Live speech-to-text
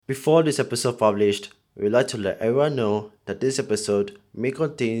Before this episode published, we would like to let everyone know that this episode may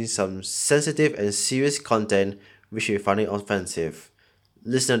contain some sensitive and serious content which we find offensive.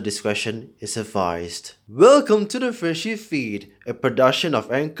 Listener discretion is advised. Welcome to the Friendship Feed, a production of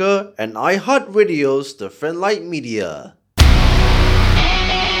Anchor and iHeartRadio's The Friendlight Media.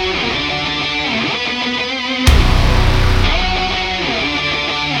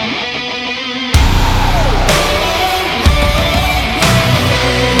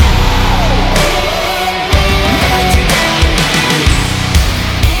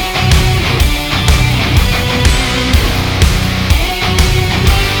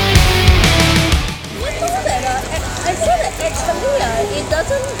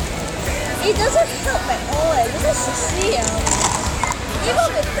 It doesn't help at all because you see even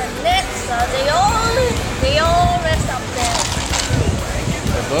with the nets they all rest up there.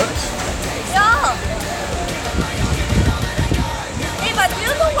 The birds? Yeah. Hey, but do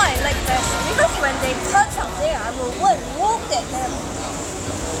you know why I like best? Because when they perch up there, I will go and look at them.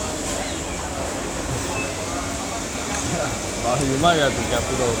 You might have to be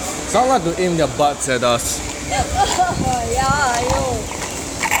careful though. Some like to aim their butts at us. Yeah, I know.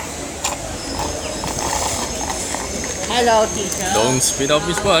 Hello, teacher. Don't spit off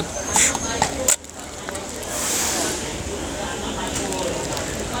his butt.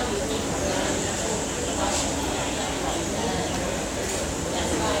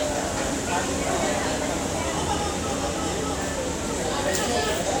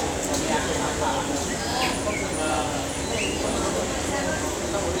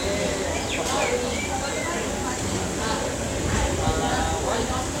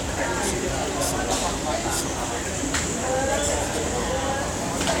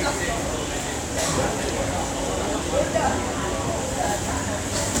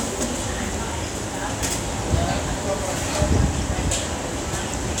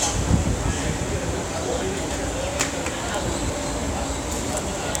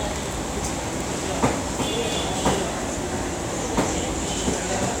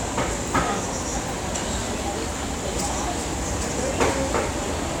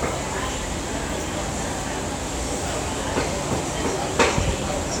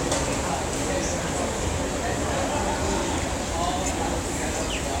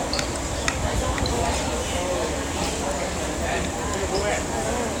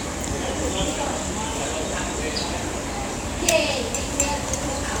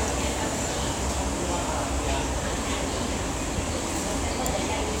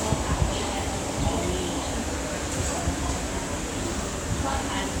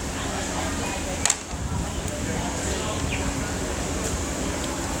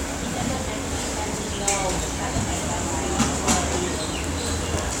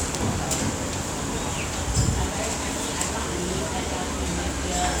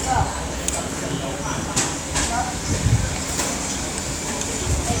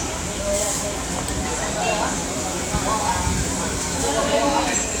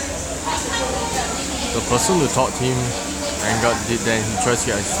 The person who taught him Vanguard did that, he tries to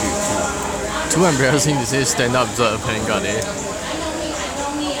get ice cream too. Too embarrassing to say stand up to a Vanguard, eh?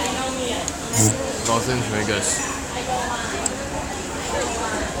 Los Vegas.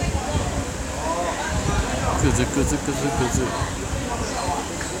 Good.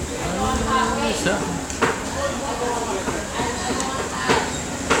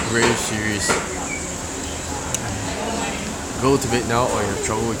 Brave series. Go to bed now or you have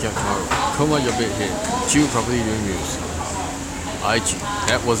trouble waking up tomorrow. Comb out your bed head. Chew properly during meals. Aichi,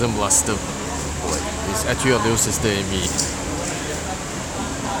 that wasn't bluster. It's actually your little sister and me.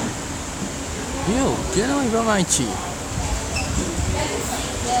 Yo, get away from Aichi.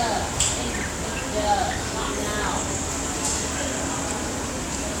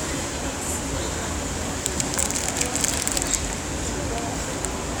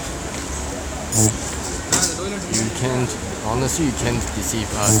 Honestly, you can't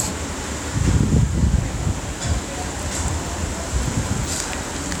deceive us.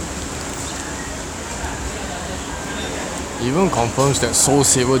 Even confirms that Soul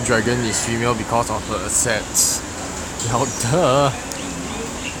Saber Dragon is female because of her assets. Now, duh.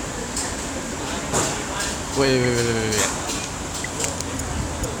 Wait.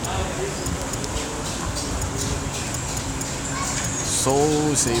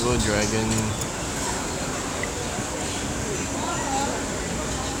 Soul Saber Dragon.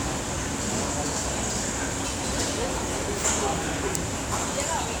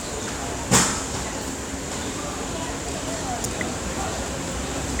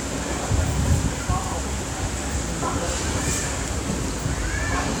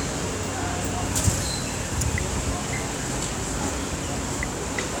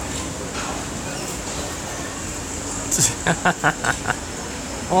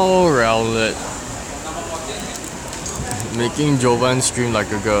 Oh, Rowlet. Making Jovan scream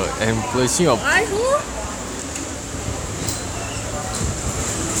like a girl and placing a I who?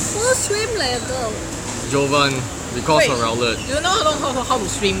 Who swim like a girl? Jovan because Wait. of Rowlet. Do you know how to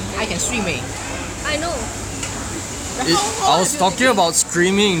swim? I can swim, eh? I know. I was talking about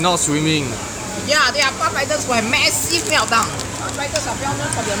screaming, not swimming. Yeah, there are firefighters who have massive meltdown. Firefighters are well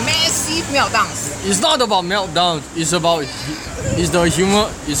known for their massive meltdowns. It's not about meltdown. It's about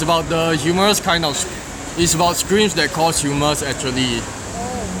the humorous kind of. It's about screams that cause humors actually.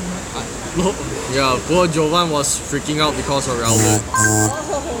 Look, yeah, poor Jovan was freaking out because of Rowlet.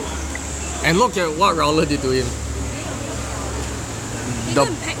 Oh, And look at what Rowlet did to him. he The-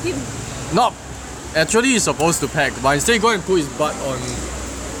 can pack him. No, actually he's supposed to pack, but instead go and put his butt on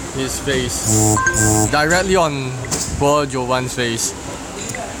his face. Directly on poor Jovan's face.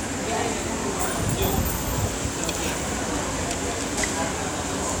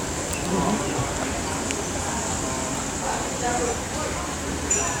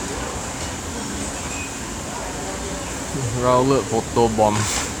 Rowlet photo bomb.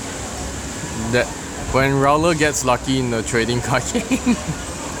 That when Rowlet gets lucky in the trading card game.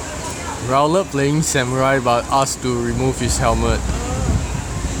 Rowlet playing samurai but asked to remove his helmet.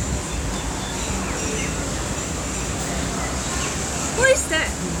 What is that?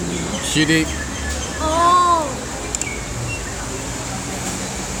 Shitty. Oh,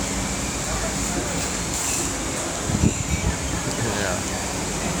 Yeah.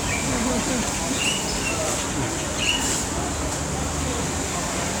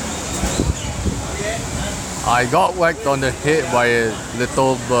 I got whacked on the head by a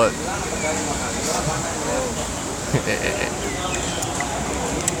little bird.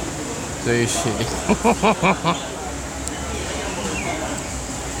 So shitty.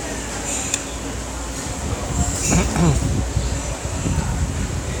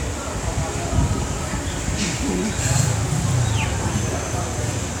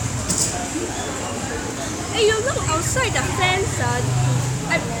 hey, you look outside the fence.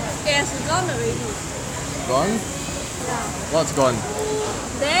 It has gone already. Gone? Yeah. What's gone?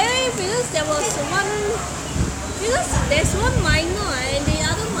 There, because there was one. Because there's one minor and the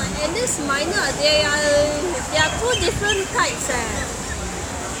other and this minor, they are two different types.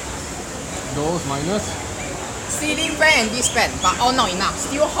 Those minus? Ceiling fan and this fan, but all not enough.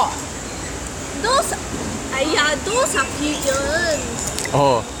 Still hot. Those are pigeons.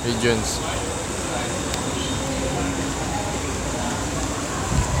 Oh, pigeons.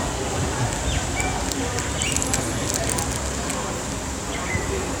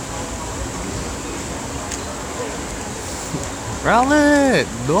 Rowlet!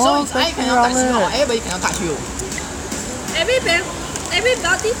 So Don't if I touch me, cannot touch you, or Rowlet! everybody cannot touch you.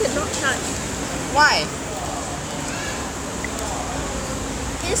 Everybody cannot touch. Why?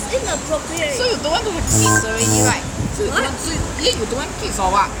 It's inappropriate. So you don't want to have kids already, right? So you don't want, you don't want kids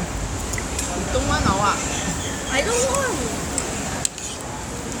or what? You don't want or what? I don't want.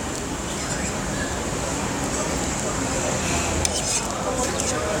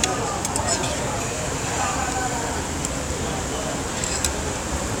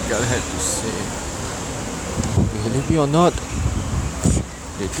 Gotta have to say, believe it or not,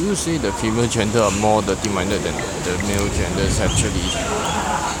 they do say the female gender are more dirty-minded than the male genders actually.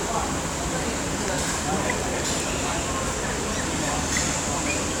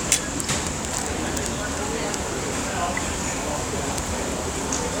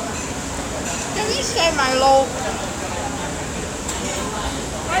 Can we share Milo?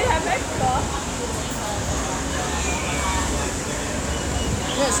 I have extra.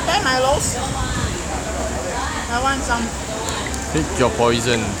 Yes, spare Milos. I want some. Pick your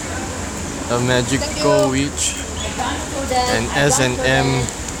poison. A magical witch, an S&M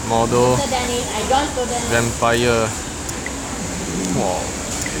model, vampire. Wow,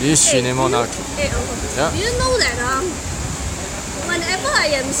 this Shinemon arc. Hey, uncle. Yeah. Do you know that whenever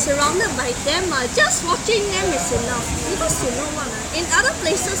I am surrounded by them, just watching them is enough. Because you know what, in other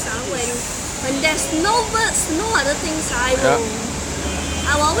places, when there's no birds, no other things,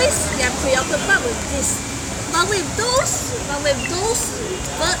 I'm always get preoccupied with this. But with those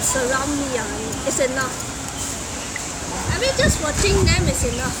birds around me, it's enough. I mean, just watching them is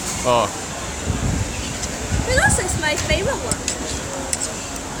enough. Oh, Because it's my favorite one.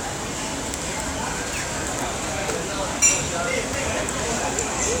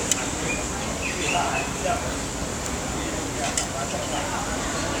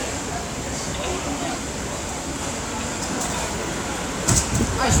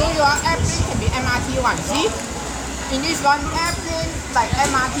 I show you airplane can be MRT one. See? In this one, airplane like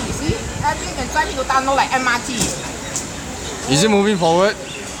MRT. See? Airplane can drive into tunnel like MRT. Is it moving forward?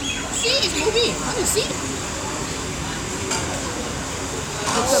 See, it's moving. Can't you see?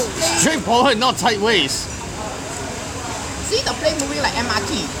 Straight forward, not sideways. See the plane moving like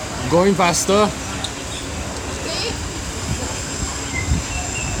MRT. Going faster. See?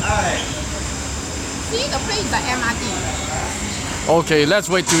 See the plane is like MRT. Okay, let's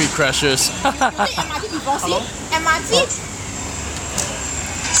wait till it crashes. You take MRT before, see? MRT.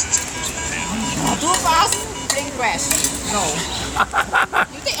 Too fast, plane crash. No.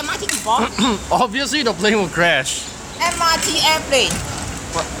 You take MRT before? Obviously, the plane will crash. MRT airplane.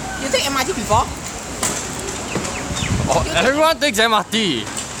 You take MRT before? Oh, everyone takes MRT.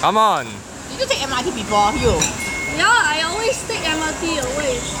 Come on. Did you take MRT before? You. Yeah, I always take MRT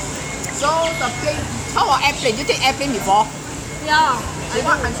away. So the plane, how about airplane? You take airplane before? Yeah, In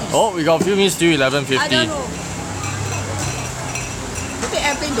what country? Oh, we got a few minutes to I don't 11:50. know. You take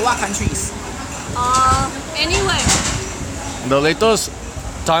airplane to what countries? Anyway. The latest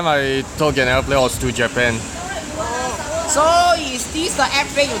time I took an airplane was to Japan. So is this the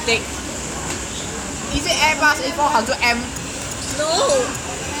airplane you take? Is it Airbus A400M? No.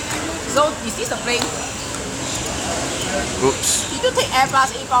 So is this the plane? Oops. Did you take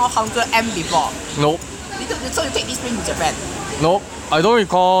Airbus A400M before? Nope. So you take this plane to Japan? Nope. I don't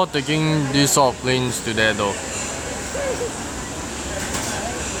recall taking this sort of planes to there though.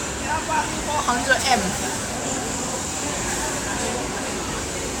 Airbus A400M.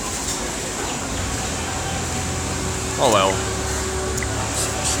 Oh well.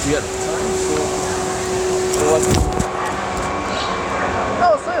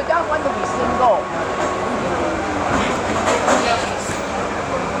 Oh, so you just want to be single?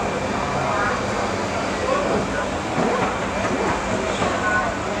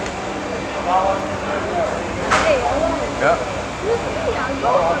 Yeah.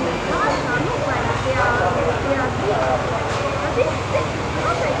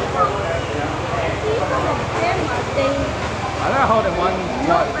 I don't know how the one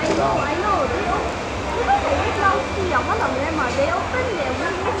got down. I know. Because they eat long sea, one of them, they open their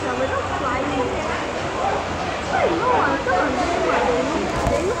wings and without flying. So you know, some of them,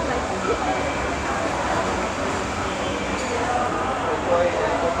 they look like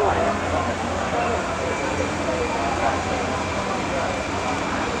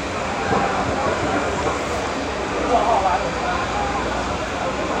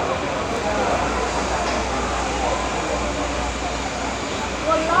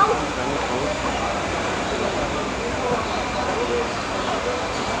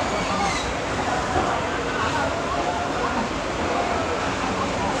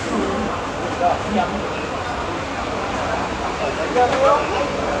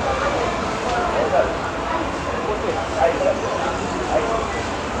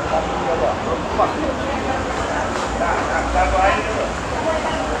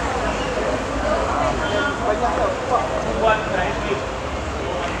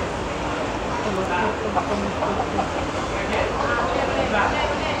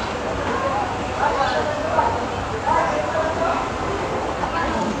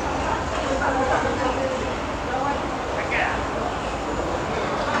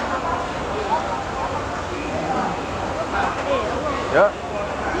Yeah.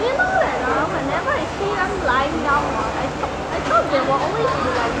 Do you know that whenever I see them lying down, I thought they were always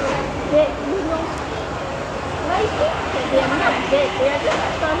like dead, you know. But I think that they are not dead, they are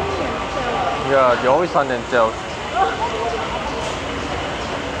just sunning themselves. Yeah, they always sun themselves.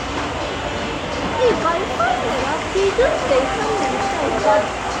 Hey, but I find that pigeons, they sun themselves,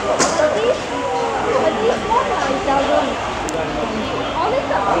 but these ones doesn't. Only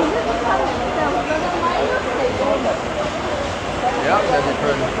the pigeons sun themselves, but the miners, they don't. Yeah, they're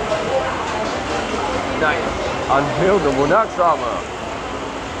different. Nice. Until the monarch summer.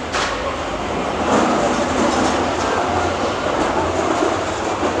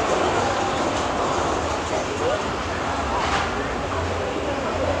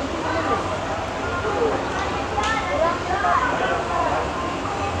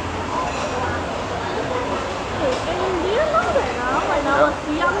 And do you know that when I was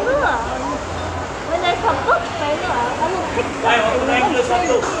younger, when I suppose I would pick up and play with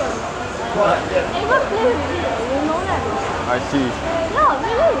it. I would play with it, you know that? I see. Yeah,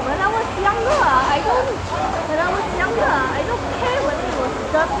 really. When I was younger, I don't care whether it was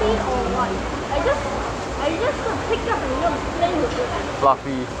dirty or what. I just could pick up and play with it.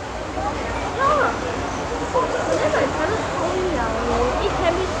 Fluffy. Yeah. But then my parents told me it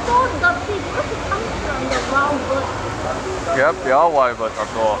can be so dirty because it comes from the wild bird. 比較壞物特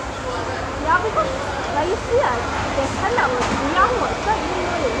多。 Yeah, because like you see, the time I was young, I didn't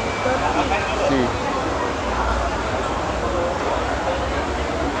know it was dirty. See.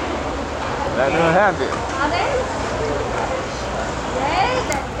 Let her have it. Are they? Yeah,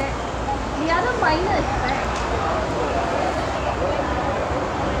 the other minor is back.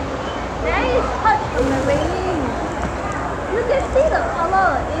 There is hurt from the raining. You can see the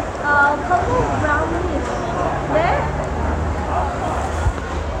color. It's purple brownish. There.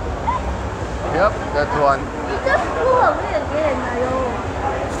 Yep, that's one. It just flew away again, ayo.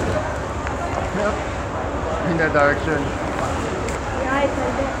 Yep. In that direction. Yeah, it's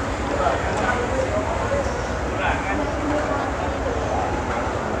like that.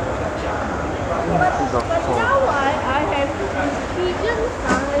 But now I have pigeons.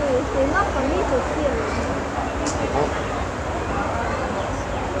 It's enough for me to see already.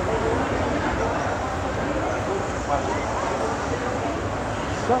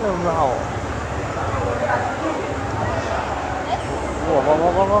 Shut them out.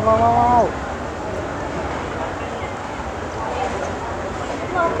 Wow.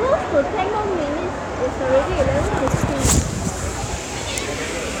 Well, close to 10 more minutes. It's already 11:15.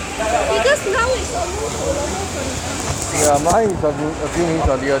 Because now it's almost 11:45. Yeah, mine is a few minutes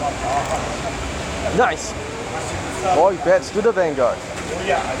earlier. Nice. Boy, bets to the Vanguard.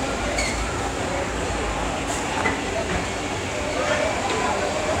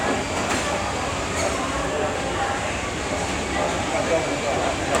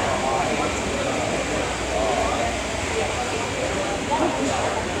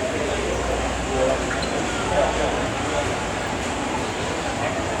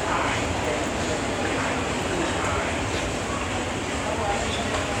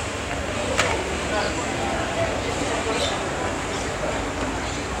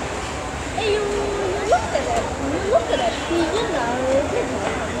 Hey, you look at that pigeon now.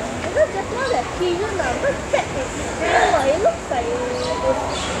 Because just now that pigeon now, look at its tail. It looks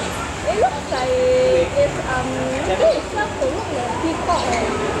like it's making itself to look like a peacock.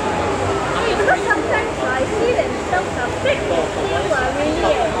 Because sometimes I see themselves are fake, their tail are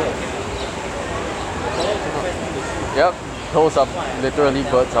really. Yep, those are literally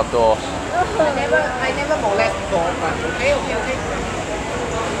birds after all. I never molest before. Okay.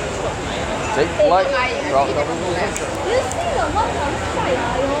 Take I flight. never molest. You see the one outside,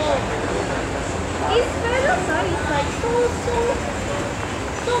 its feathers is like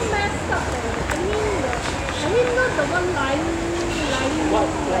so messed up. I mean not the one lying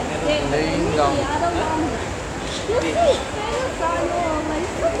like that. Laying The down. other one. You see its feathers like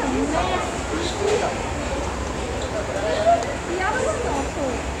such a mess. The other one also.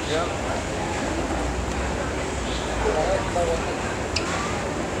 Yep.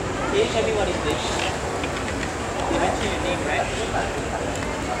 Can you tell me what is this? You mentioned your name, right?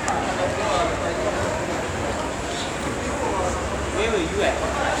 Where were you at?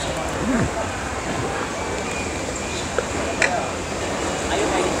 Are you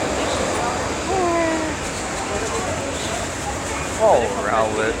hiding something? Oh,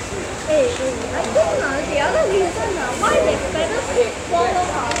 Rowlet. Hey, I think the other reason why the feathers fall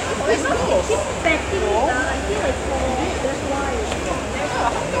off is because they keep petting it until it falls. That's why.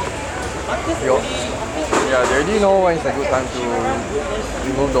 Yeah, they already know when it's a good time to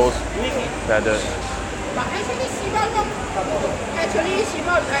remove those feathers. But actually, Shiba look. Actually,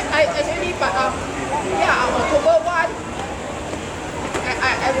 Shiba. October 1.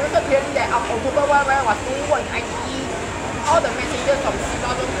 I remember clearly that on October 1 when I was doing work in ITE, all the messages from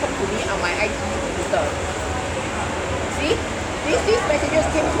Shiba don't come to me on my ITE computer. See? These messages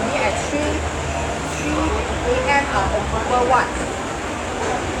came to me at 3 a.m. on October 1.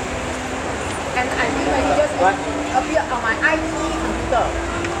 And these messages appear on my ITE computer.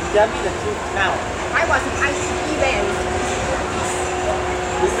 Tell me the truth now. I was in ITE when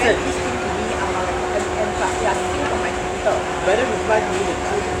Listen, this came to me on my still on my computer. better reply to me the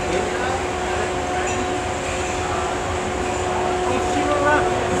truth, okay? If Shimura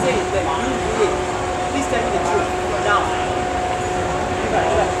says that you did it, please tell me the truth now.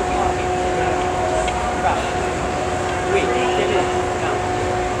 Wait, tell me the truth now.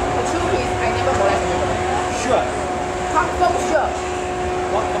 The truth is, I never molested anybody. Sure. Confirm sure.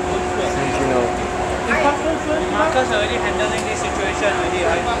 What confirm sure? Since you know. You confirm sure? Marcus already handling this situation already,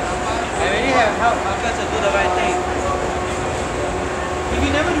 right? I already have helped Marcus to do the right thing. If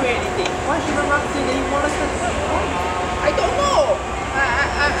you never do anything, why should Marcus say that you molested? I don't know.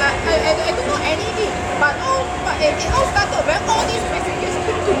 I don't know anything. But it all started when all these messages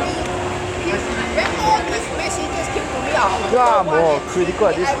came to me. When all these messages came to me Yeah, more critical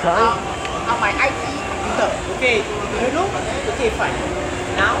at this time. On my IT computer. Okay, you know? Okay, fine.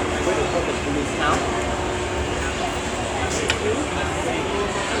 Now, I'm going to call the police now.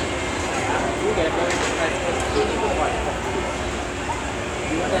 You get a very nice question.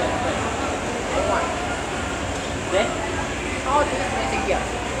 You want that?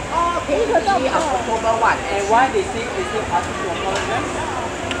 why they say ask you to apologize?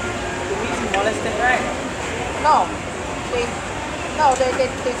 To me, he molested, right? No, they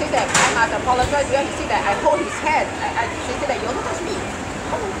say that I must apologize because he said that I hold his hand. They say that you don't touch me.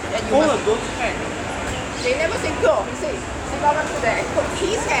 And you Hold must, a girl's hand. they never say girl. He said Singapore said that I hold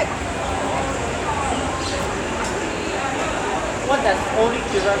his hand. What does holding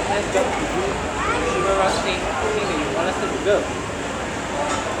Shivara's hand got to do with Shivara saying that you molested the girl?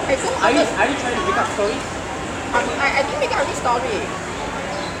 I don't Are you understand. trying to make up stories? I didn't make up this story.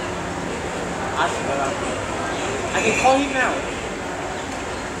 Ask Shivara. I can call him now.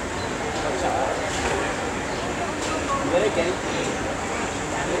 Watch out. You better get it to me.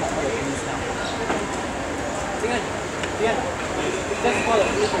 I'm going to call the police now. Dian, just call the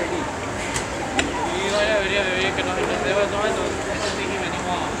police already. You already cannot handle. There was no one to entertain him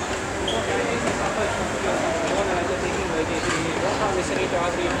anymore. I don't want to entertain him already. You're not listening to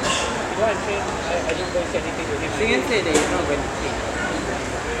us. You go and train. I don't go and say anything to him. Singan said that you're not going to train.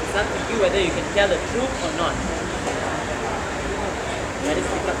 It's up to you whether you can tell the truth or not. Let us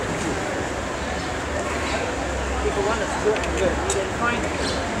pick up the truth. If you want to stroke anger, then fine.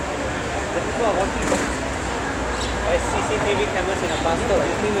 The people are watching. There's CCTV cameras in a bus stop.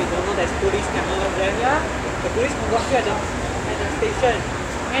 You think we don't know there's police cameras there? Yeah? The police can watch you at the station.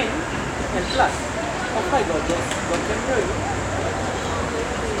 And plus, of course, got camera, you know.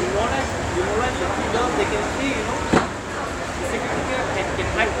 You molest the two girls, they can see, you know. The security can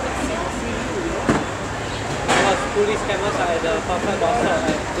hide from see you, you know. Because police cameras are at the Pasar Basah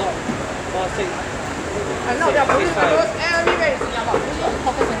at Block 6. I know there are police cameras everywhere in Singapore. Even in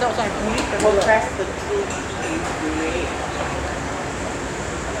hawker center also have police cameras. Confess the truth is doing it.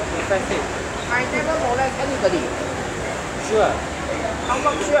 Confess it. I never molest anybody. Sure. How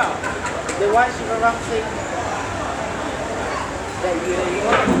come sure? Then why Shivaram say that you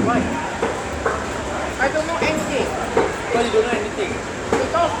want to right? I don't know anything. Because you don't know anything.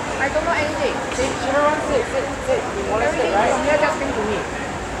 Because I don't know anything. Shivaram said you molested, Everything right? from here just came to me.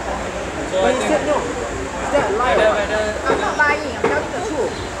 So But I he think said no. Is that a lie? I'm not lying. I'm telling the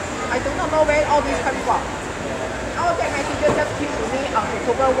truth. I do not know where all this come from. All that messages just came to me on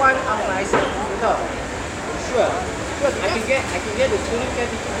October 1 on my computer. Sure. Because I can get the student care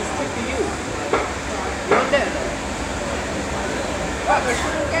teacher to speak to you. You want that? but the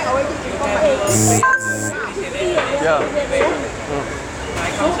student can already informed my Yeah. my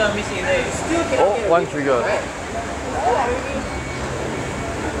counsel missing there. Still cannot Oh, get one away from trigger. it, right?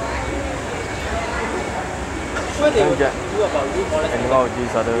 Sure they will Don't get talk to you about you molesting any more of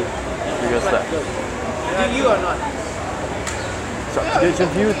these other triggers that Do you or not? subjugation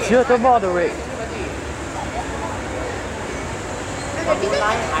view theatre moderate. But you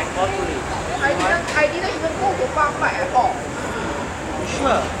lie, I cooperate. I didn't even go to bar fight at all.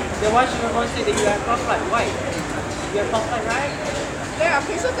 Sure. Then why should everyone say that you have crossflight? Why? You have crossflight, right? There are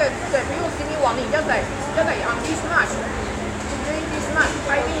places that people see me warning, just like on this March. During this March,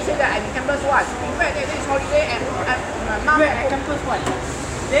 I didn't say that I'm campus one. In fact, there is holiday and my mom You are at at home. campus one.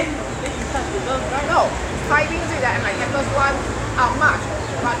 Then you touch the girls, right? No, I didn't say that I'm at campus one on March.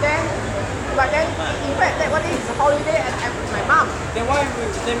 But then, in fact, that one day is a holiday and I'm with my mom. Then what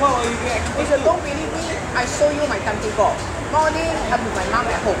were you doing at If campus you two? don't believe me, I show you my timetable. Morning, I'm with my mom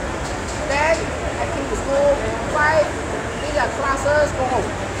at home. Then I came to school, 5, did the classes, go home.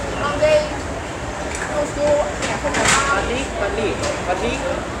 Monday, no school, at home with my mom.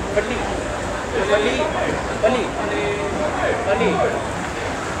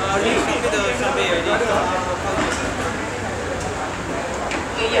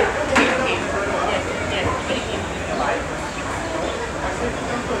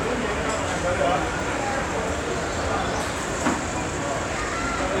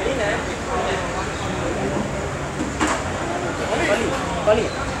 Bali.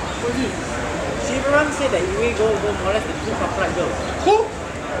 Shivaram said that you will go molest the two upright girls. Who?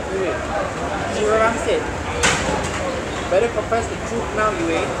 Yue. Shivaram said, better confess the truth now, Yue.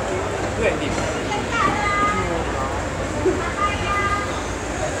 You and him.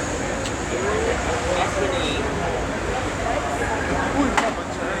 Actually,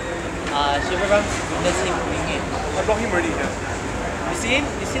 Shivaram witnessed him doing it. I blocked him already, yeah. You see him?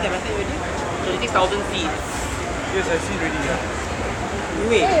 You see the message already? 26,000 feet. Yes, I see already, yeah.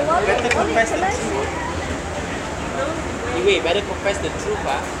 Yue, Hey, what better did confess the can I truth. Yue, better confess the truth,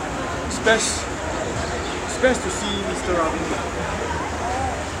 ah. It's best to see Mr. Ravi.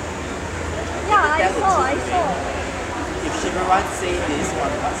 Yeah, I saw. If Shivaran say this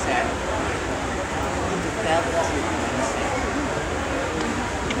on WhatsApp, you need to tell the truth.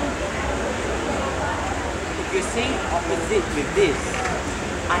 If you're saying opposite with this,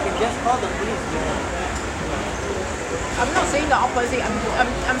 I can just call the police. I'm not saying the opposite.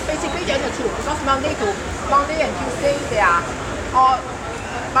 I'm basically telling the truth because Monday and Tuesday they are all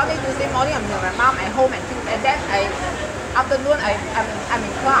Monday, Tuesday morning I'm with my mom at home and then afternoon I'm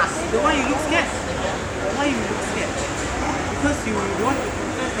in class. Then why you look scared? Why you look scared? Because you want to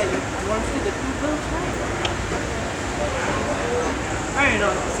confess that you want to see the two girls, right? Right or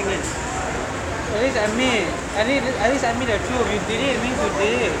not, Singlet? At least admit the truth. You did it, means you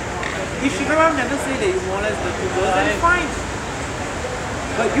did it. If Shivaram never say that you molest the two girls, then fine.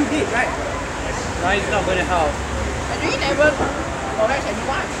 But you did, right? Now it's not going to help. I really never molest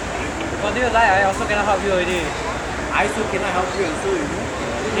anyone. What do you like? I also cannot help you already. I also cannot help you also, you know.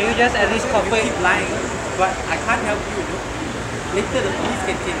 Can you just at least You cooperate? keep lying, but I can't help you, you know. Later the police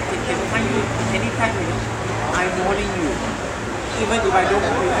can find you anytime, you know. I'm warning you. Even if I don't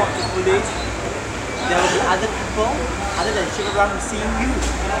report to police, there will be other people other than Shivaram seeing you. Do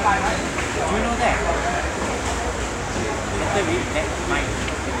you know that? Better read that in mind.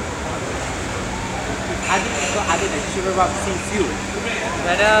 If other people other than Shivaram sees you,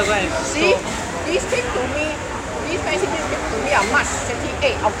 Better go and See, these messages came to me on March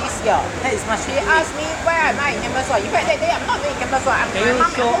 28th of this year. that is much She asked me where am I in Campus One. In fact, that day I'm not in Campus One. I'm Can with you my mom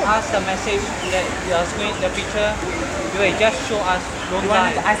at show home. us the message that you are screen the picture? Wait, just show us. Don't You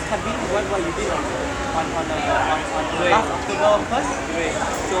want me to lie. ask Khabib what you did on Wait. last October 1st? Wait,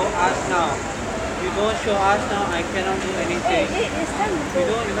 show us now. You don't show us now, I cannot do anything. You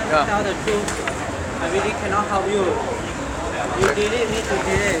don't even tell the truth. I really cannot help you. You did it, need to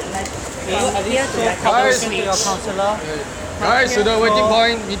do it. Can you at least show cooperation to your counselor? Guys, to the waiting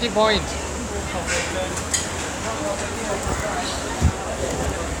point, meeting point.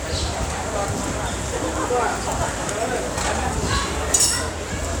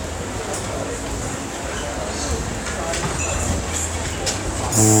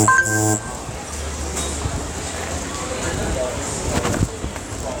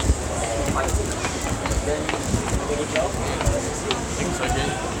 Things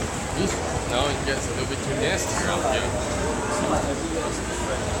again. This now it gets a little bit too nasty around here.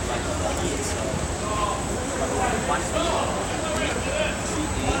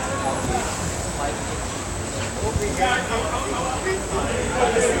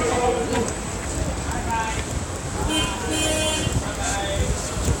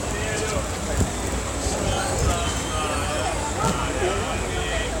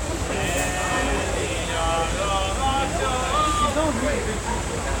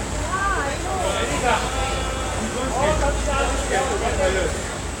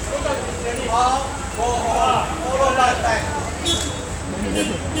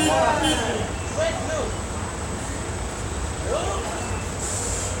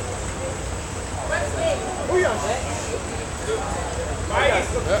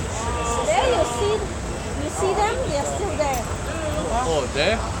 There you see them, they're still there. Oh,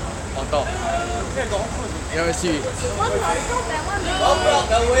 there? On top. Yeah, I see. One on top and one below. Don't block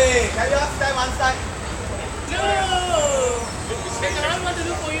the way. Can you stand one side?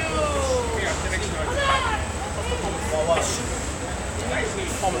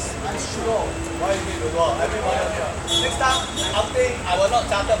 Why you need to go? Everybody here. Next time, outing, I will not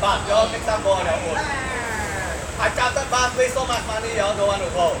charter bus. You all next time go on your own. I chartered bus, waste so much money, you all don't want to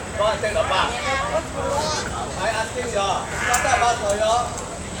go. Go and take the bus. I asking you all, charter bus for you all,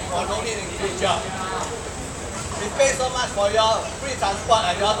 or no need in future. We pay so much for you all, free transport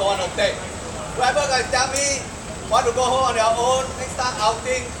and you all don't want to take. Whoever can tell me, want to go home on your own, next time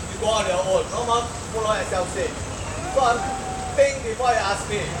outing, you go on your own. No more follow SLC. So think before you ask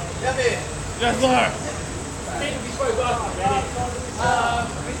me. Hear me? Yes, sir.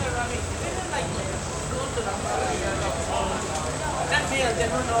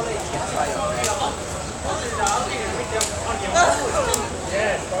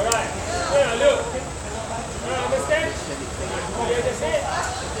 Yes, alright. Yeah, look. Understand? Yeah, that's it.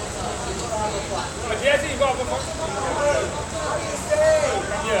 But Jesse, you got to go first.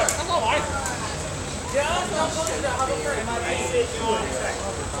 Yeah. Come on, Mike.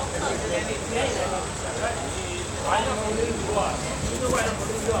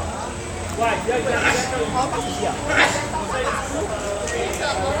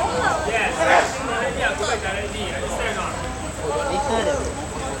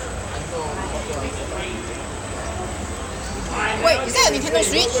 Wait, is that a Nintendo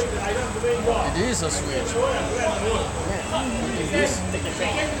Switch? It is a switch.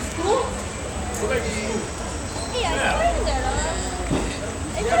 Hey, I find that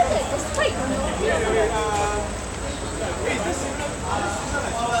I find that the straight, you know.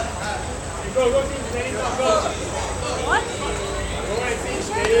 What?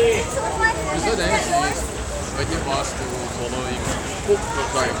 Is that yours? waiting for us to follow him. Book the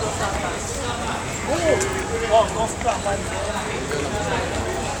drive. Oh, no scrub one.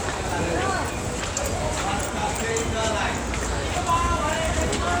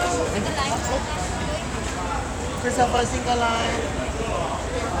 Christopher, single line.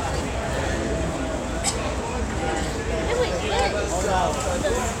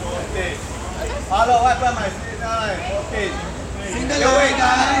 Okay. Hello, what happened my single line? Okay. Single line,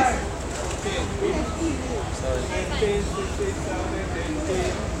 guys.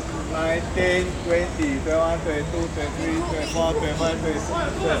 19, 20, 21, 22, 23, 24, 25, 26,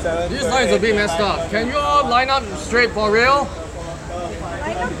 27, This line is a bit messed up. Can you all line up straight for real?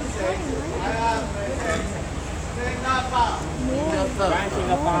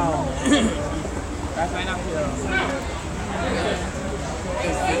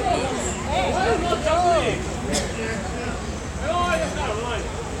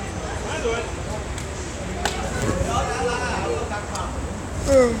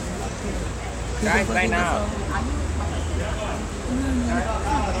 Guys, right now.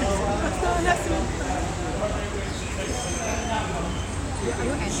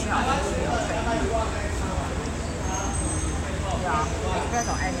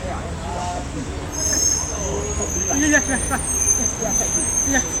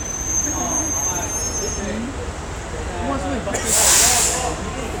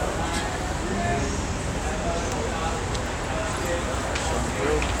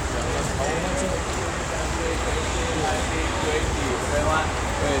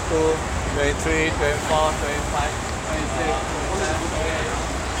 Twenty-two, 23, 24, 25, 26,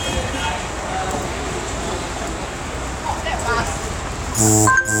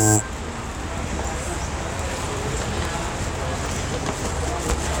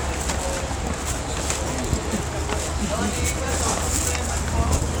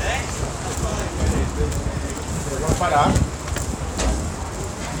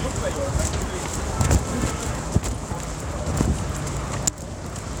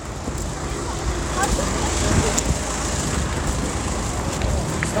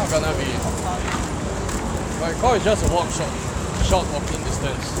 It's not gonna be. My car is just a short walking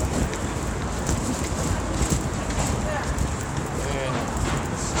distance.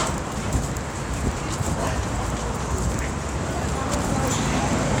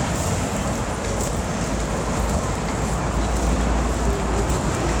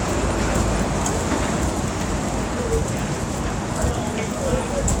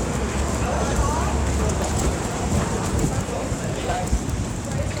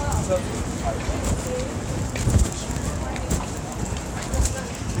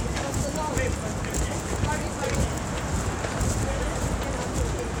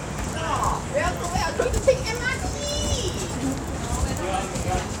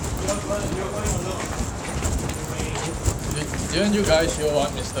 And didn't you guys hear what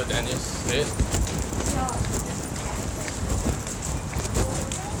Mr. Dennis said?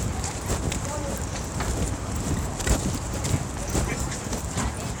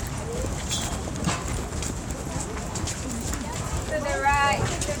 To the right,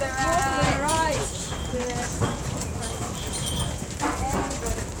 to the right.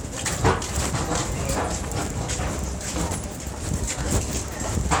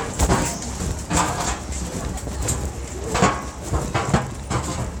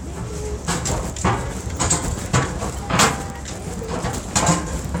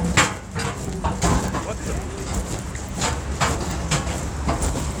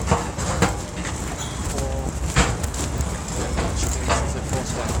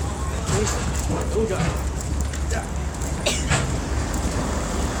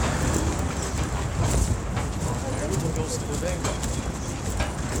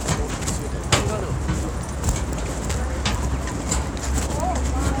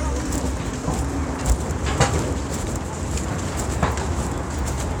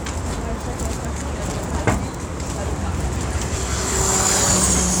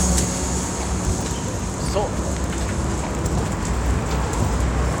 So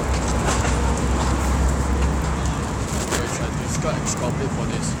it's got extra bit for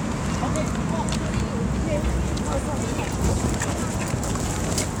this.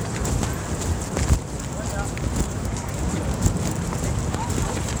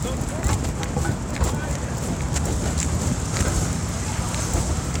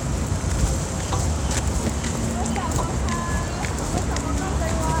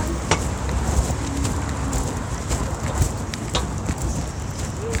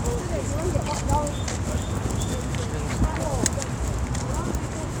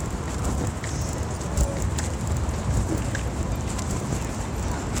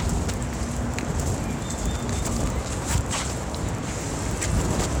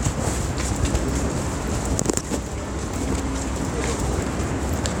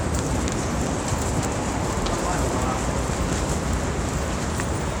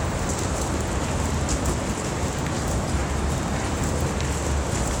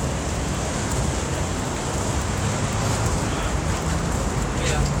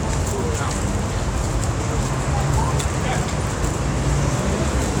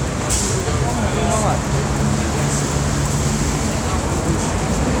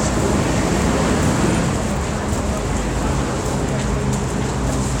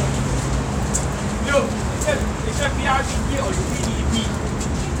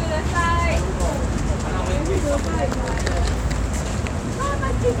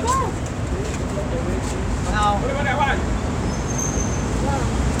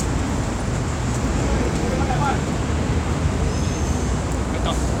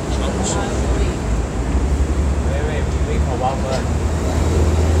 Wait for a while first.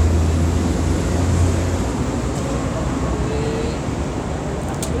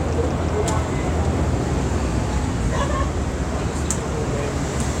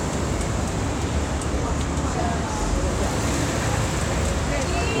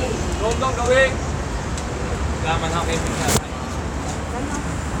 Don't go in. Ra mình học em mình là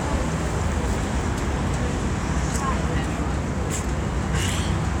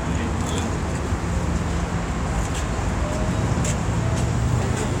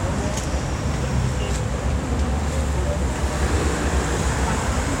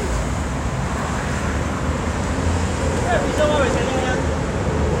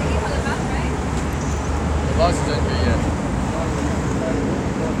The bus isn't here yet.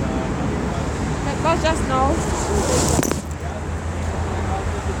 That bus just now.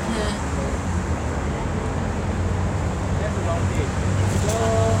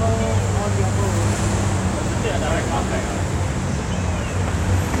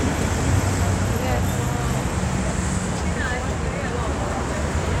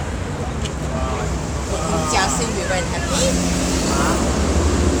 Jiaxing will be very happy.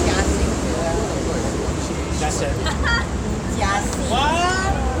 Jiaxing will. Jiaxing.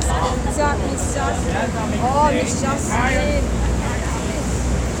 Miss Justin. Oh, Miss Justin.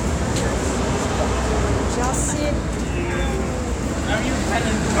 Justin.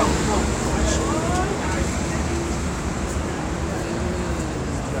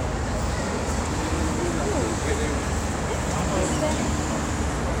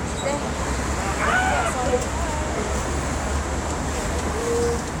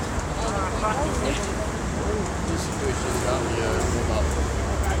 This situation can't be move up.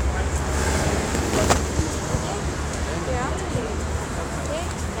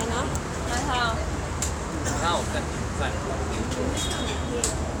 nào dành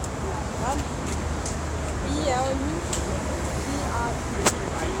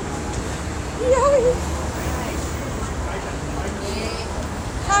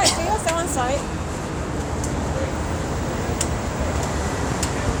Hi, can you stand one side?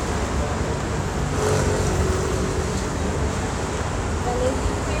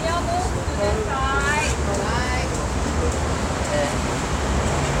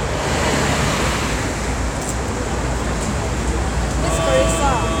 Miss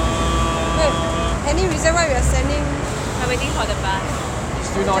Carissa, wait, any reason why we are standing? I'm waiting for the bus. It's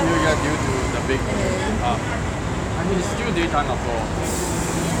still not here yet due to the big. I mean, it's still daytime after all.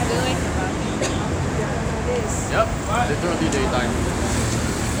 I don't know where the bus. This. Yep, literally daytime.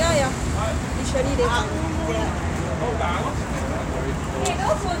 Yeah. Literally daytime. Hey,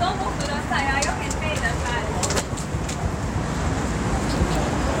 those who don't move to the side, you can stay in the side.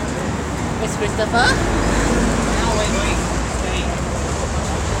 Miss Christopher? now we're doing stay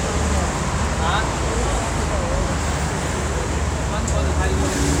hả vẫn có được hay luôn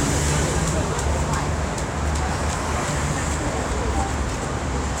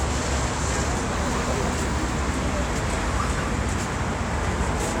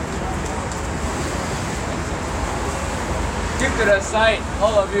keep to the side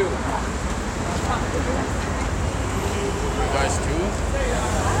all of you You guys too?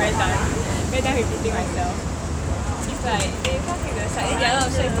 Very time repeating myself. It's like they come to the side, they are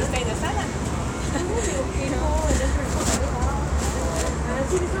not sure to stay in the side.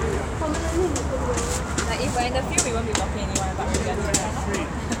 Like if we're in the field, we won't be blocking anyone, but we are in the side.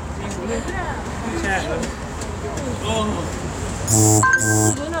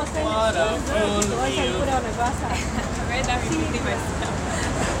 Do not stand next to the one side, put on the bus. Very time repeating myself.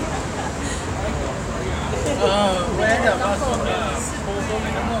 where the bus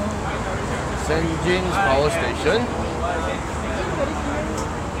St. James Power Station.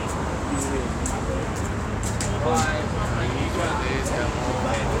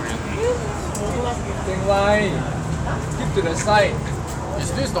 Tiếng Lai keep to the side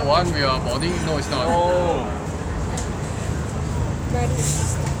Is this the one we are boarding? No, it's not. oh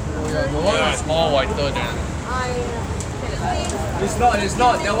Oh yeah, the one is more whiter than. it's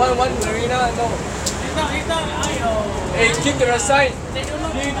not that one Marina no hey keep to the side keep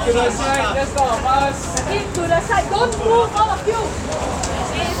to the side that's not a bus Keep to the side, don't move, all of you.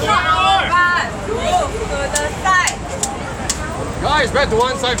 It's not our bus. Move to the side. Guys, back to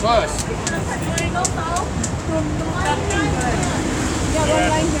one side first. Yeah, one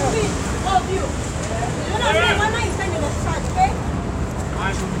line here. All of you. Do not stand, one line stand in the front, okay?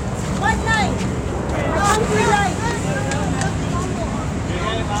 One line. One line.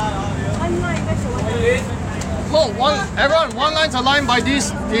 Everyone, one line's aligned by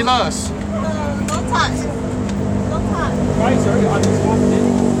these pillars. No touch. No touch. Why is already on this one?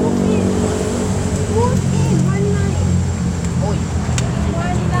 Move in, one line. One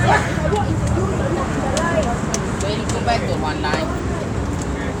line. If I walk into you, you walk in the line. Then you go back to one line.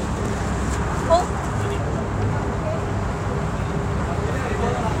 Oh.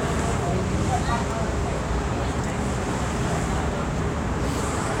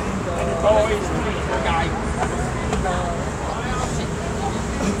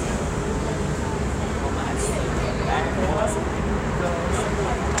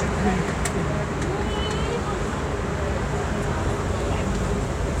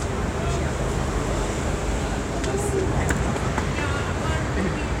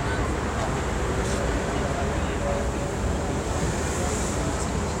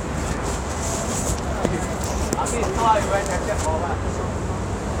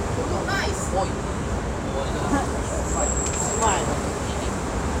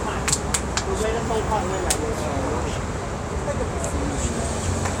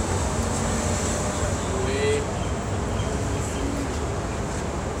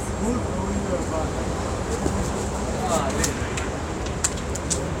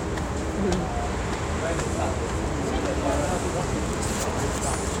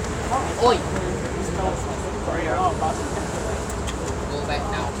 Oi! Go back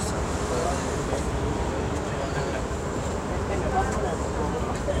now.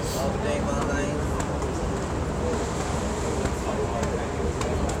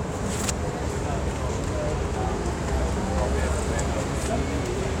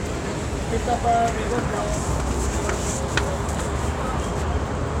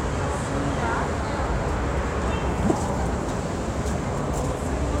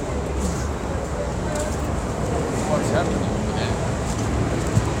 What's happening over there?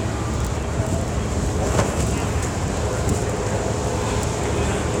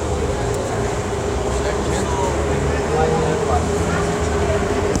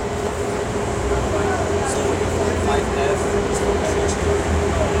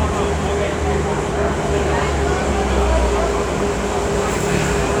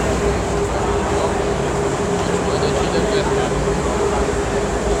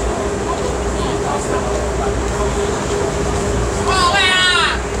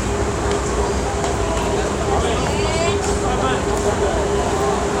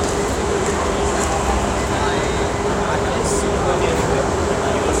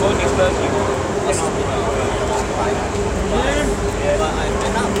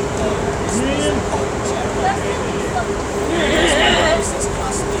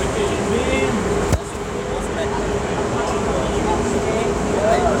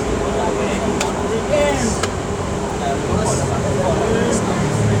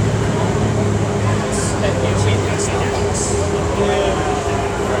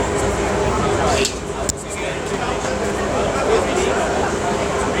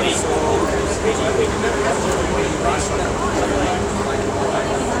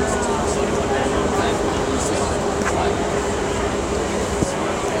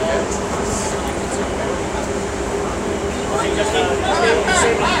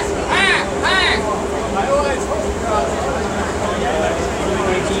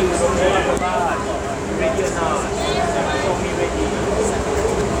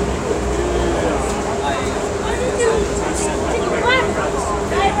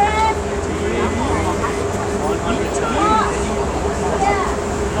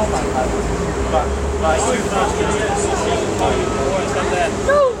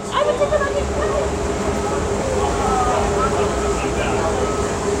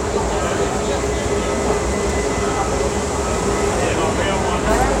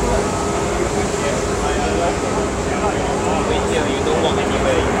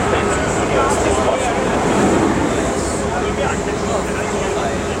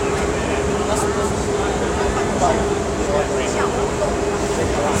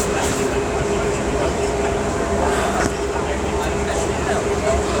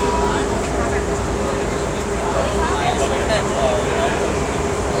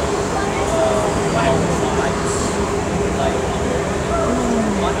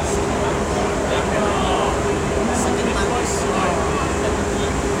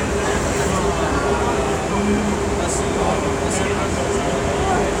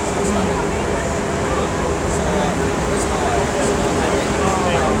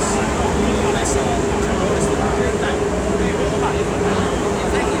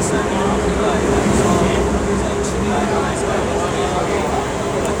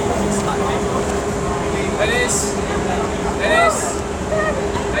 Dennis!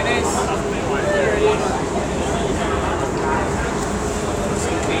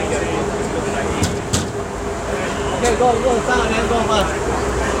 go, go, start and then go first.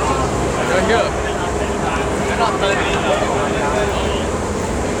 You're here. You're not turning.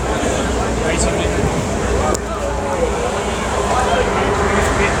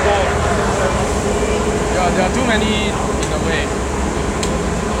 Yeah, there are too many in the way.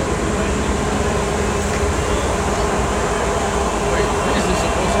 Wait, this is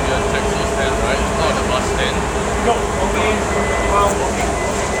supposed to be a taxi stand, right? Not a bus stand. No, okay. Well, okay.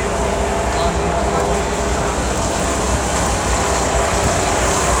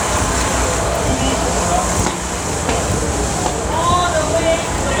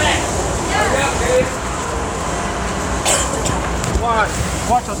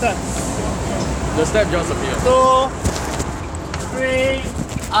 Watch your step. The step just appeared. 2, 3.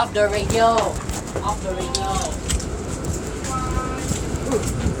 Off the radio. Off the radio.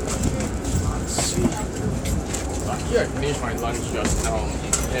 Lucky I finished my lunch just now.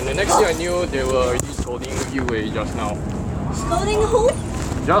 And the next thing I knew, they were already scolding Yue just now. Scolding who?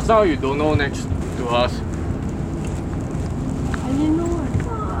 Just now you don't know next to us. I didn't know what.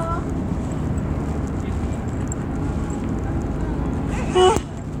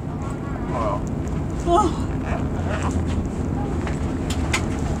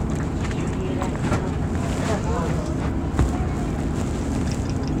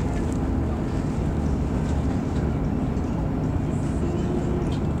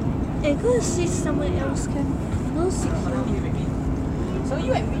 Hey, go and sit somewhere else, can? Don't sit here. So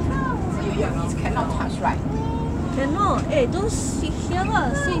you and me, cannot touch, right? Cannot. Hey, don't sit here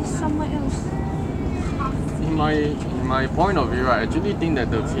lah. Sit somewhere else. In my point of view, I actually think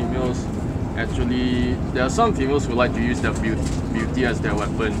that the females actually, there are some females who like to use their beauty as their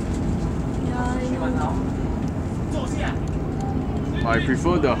weapon. Yeah, I know. I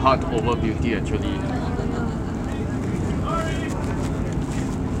prefer the heart over beauty actually.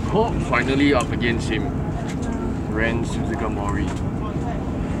 Oh, finally up against him. Ren Suzuka-Mori.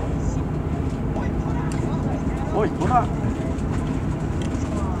 Oi, what up?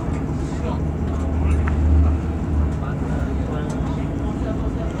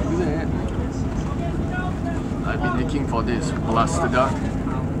 Look at that. I've been looking for this Blaster Duck.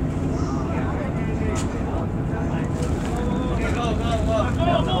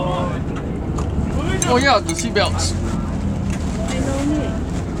 Oh yeah, the seatbelts. I don't need.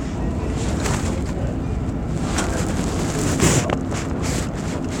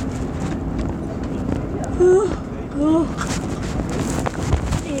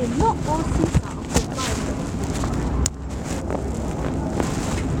 Hey, not all seats are occupied.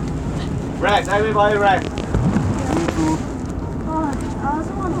 Rex, everybody Rex. God, I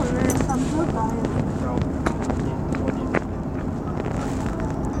also want to rest. I'm so tired.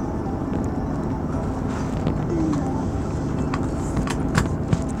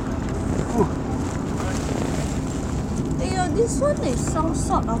 This one is some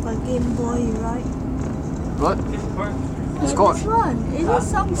sort of a Game Boy, right? What? It's This called. one, is it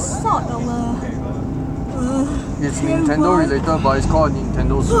some sort of a... It's Game Nintendo Boy? related, but it's called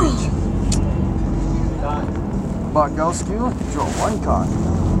Nintendo Switch. But girl skill, draw one card.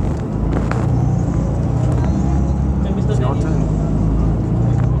 It's your turn.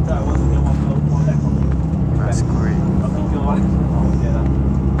 That's great.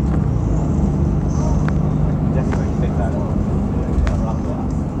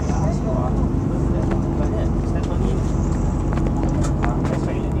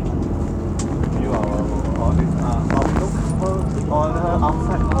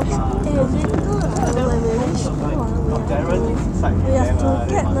 We have to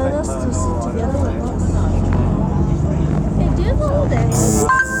get learners to sit together with us. Hey, do you know that St.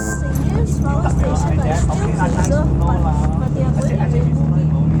 Power Station is still preserved, but they are going to remove it?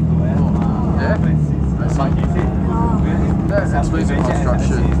 Yeah? That's like that explains the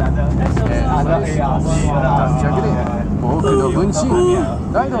construction. And check it in. 僕の分身、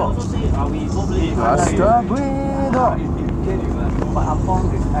ライド Blaster Breeder. But upon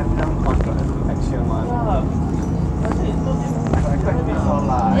this evident construction one.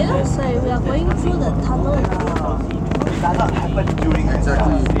 It looks like we are going through the tunnel again. It does not happen during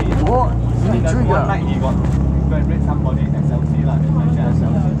Exactly. SLC. What? One night he got go and bring somebody SLC lah, they mention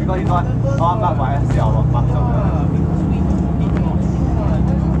SLC. Because he thought, oh, I'm not my SL, I'm not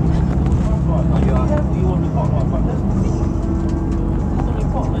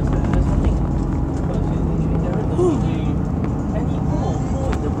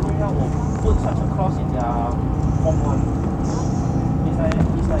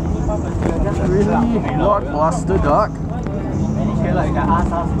Really? What? Blaster Duck? Okay, like, you can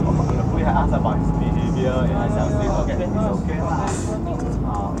ask us, we can ask about his behavior in SLC, okay, it's okay lah.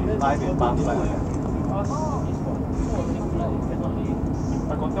 Life is bumps like that.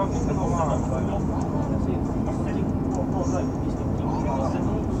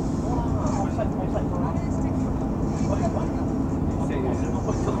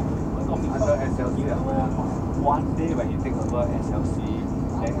 Under SLC, one day when he take over SLC,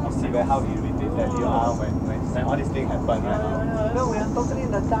 then you see how irritated you are when all these things happen, right? No, we are totally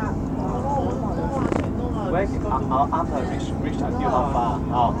in the dark. Where our arms have reached until how far?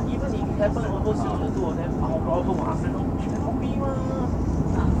 How? Even if it happens overseas, the two of them, our problem was copy mah.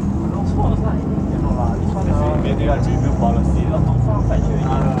 No choice lah. This one immediately review policy.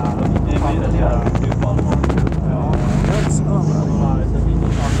 Immediately review policy.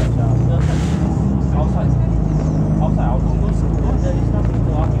 Outside our local school, there is nothing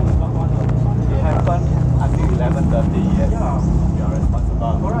to argue about one. It happened until 11:30, yes. Yeah. You are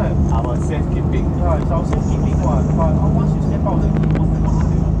responsible. Correct. Our safekeeping. Yeah, it's our safekeeping one. But once you step out the gate,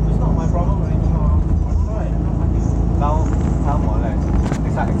 it's not my problem already. Right. Now, more or less,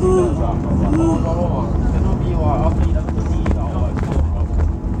 it's an accident as well. Cannot be after 11:30 is our problem.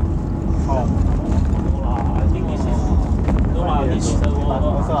 How? I think this is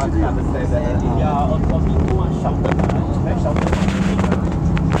also I can understand that. Yeah, a bit too much shouted. It's very shouted.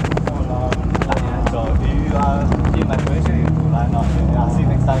 So if you are in my position, you do line up. I'll see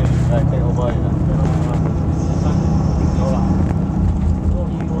next time you take over. No lah. So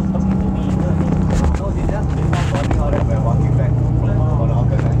he was talking to me. No, they just before morning all that we're walking back from the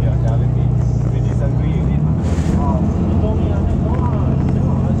hawker and you're telling me we disagree with it. He told me, I said, no lah. I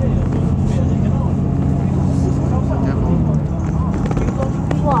said,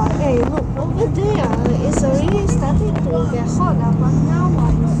 Wow, hey, look, over there, it's already starting to get hot, but now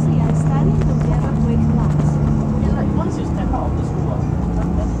you see, I'm starting to get a break class. yeah, like once you step out of the school,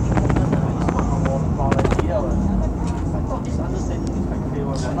 it's not our priority. I thought this understanding is quite clear.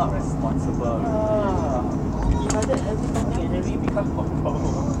 You're not responsible. It's like that everything and every become control.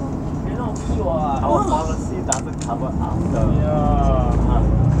 You know, Our policy doesn't cover after. Yeah.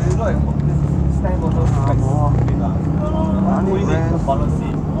 You look at this stamp also quite stupid. We need the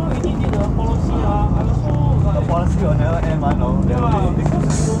policy. We need the policy. I also like. The policy will never end, man. No. Yeah,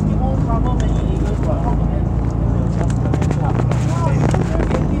 because you won't cover many illegals, but how to end?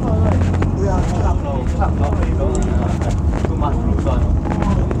 We are club normally don't too much rules on.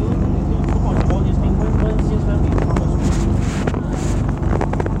 Too much all these things since when we come to school.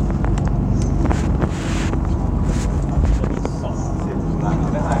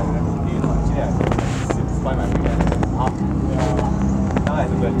 Spoil my weekend. Now I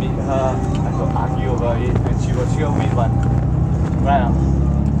have to go and meet her, I have to argue over it, and she will win one. Right?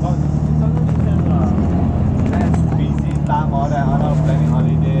 That's busy time, all that, planning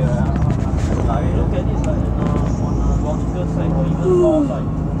holiday. Look at it like on a logical side or even law side.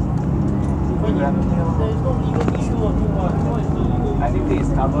 When there is no legal issue or do what? What is the legal issue? I think this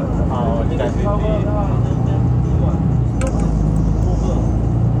is covered our It's identity. covered, then do what? It's over.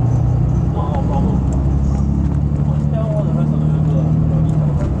 Not our problem. Must tell all the rest of the people.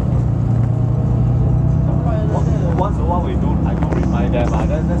 Once in a while I do remind them,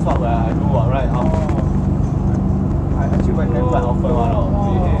 that's what I do, right? I actually went there quite often,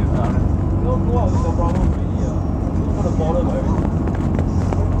 behave. You don't go out with your problem already. You don't want to bother about everything.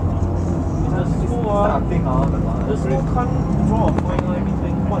 In the school, the school can't draw a point on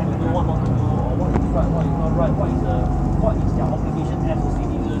everything, what to do, what not to do, or what is right, what is not right, what is their obligation as a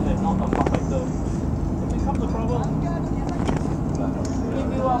citizen and not a perfecter. It becomes a problem. If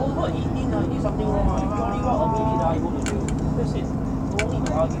you are over 18, you did something wrong, if you only got a minute, you go to jail. That's it. No need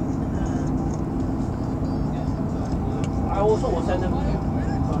to argue. I also will send them to you.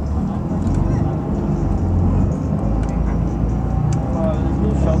 There's no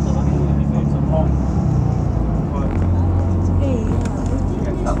shelter, nothing to do with it. It's a hall. Hey,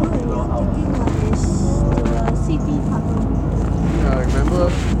 city park. Yeah, I remember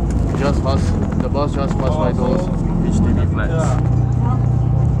the bus just passed by those HDB flats.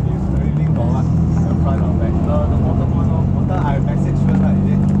 Reading for what? The front or back? The bottom one. Bottom I message first, right? Is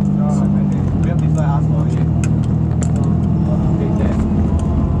it? We have people ask for it. Okay, then.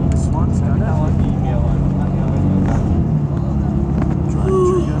 This one's got that one email one.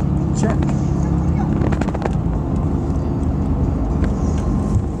 Check.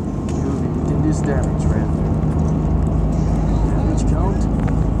 You'll be within this damage, right? Damage count.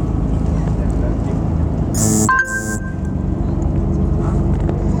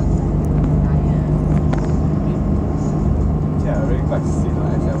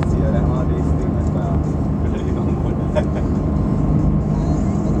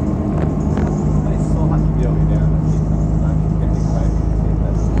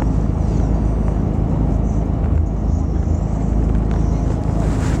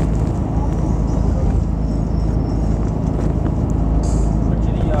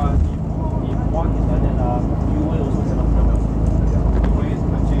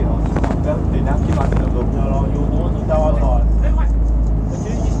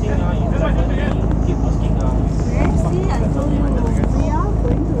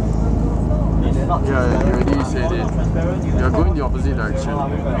 Yeah, you already said it. You are going the opposite direction.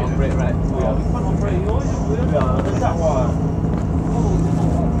 Operate, right? We can't operate. You always we are on the dark what?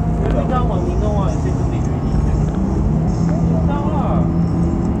 Every time when we know what, it's too late already. It's down lah.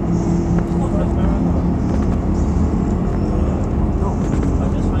 It's not transparent lah. No, I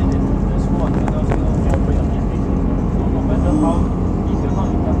just find that the small antennas will operate on their basis. So no matter how, if you're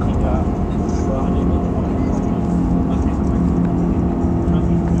not in the click, you are unable to operate.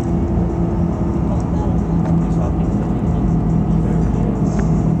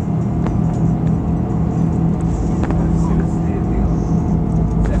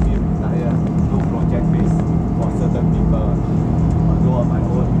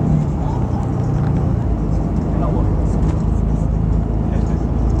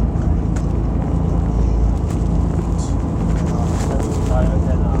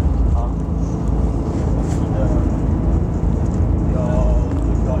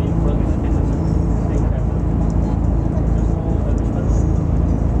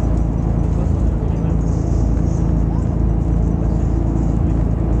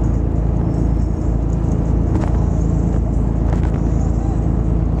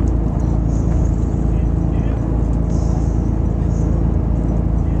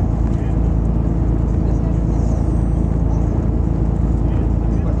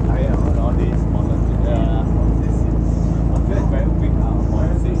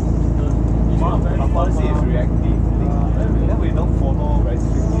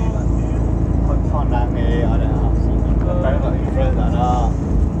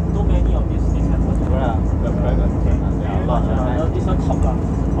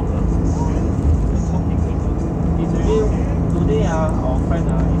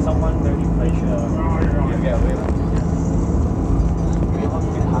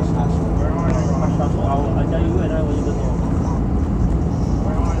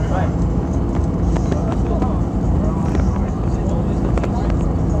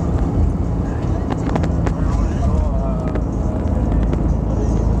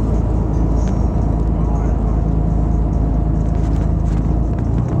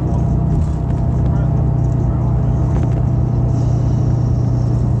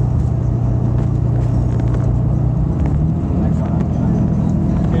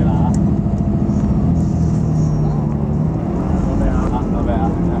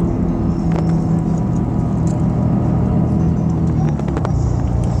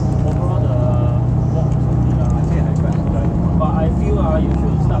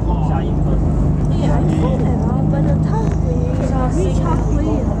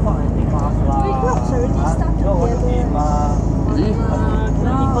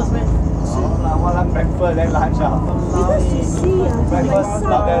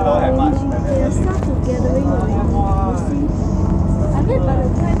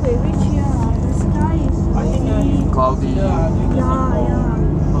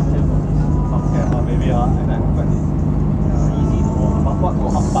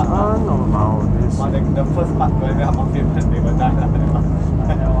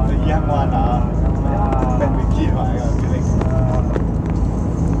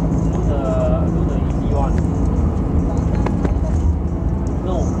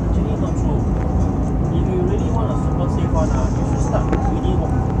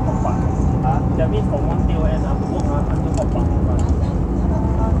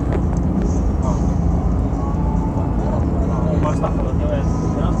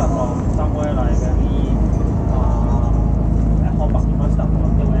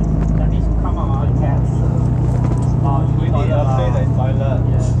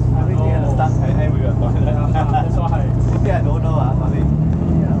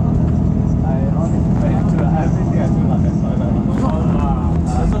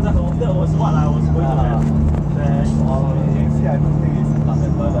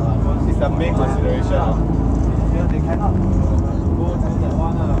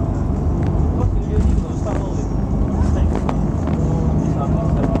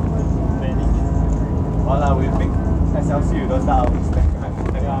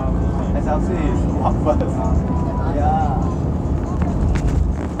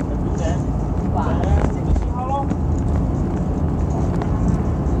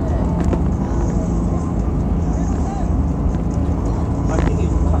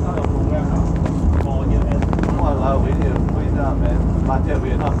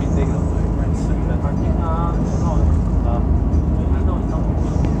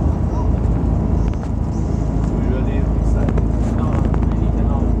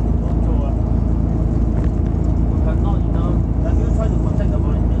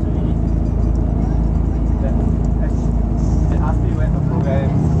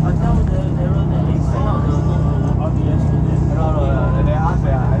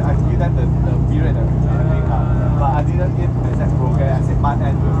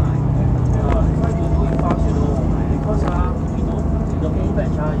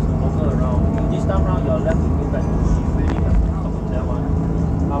 is no longer around. This time round you're left to go back to you really have to talk to that one.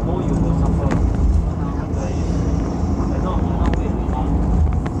 More you will suffer. Cannot wait really.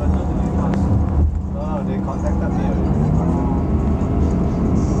 Better to be fast. No, they contacted me already.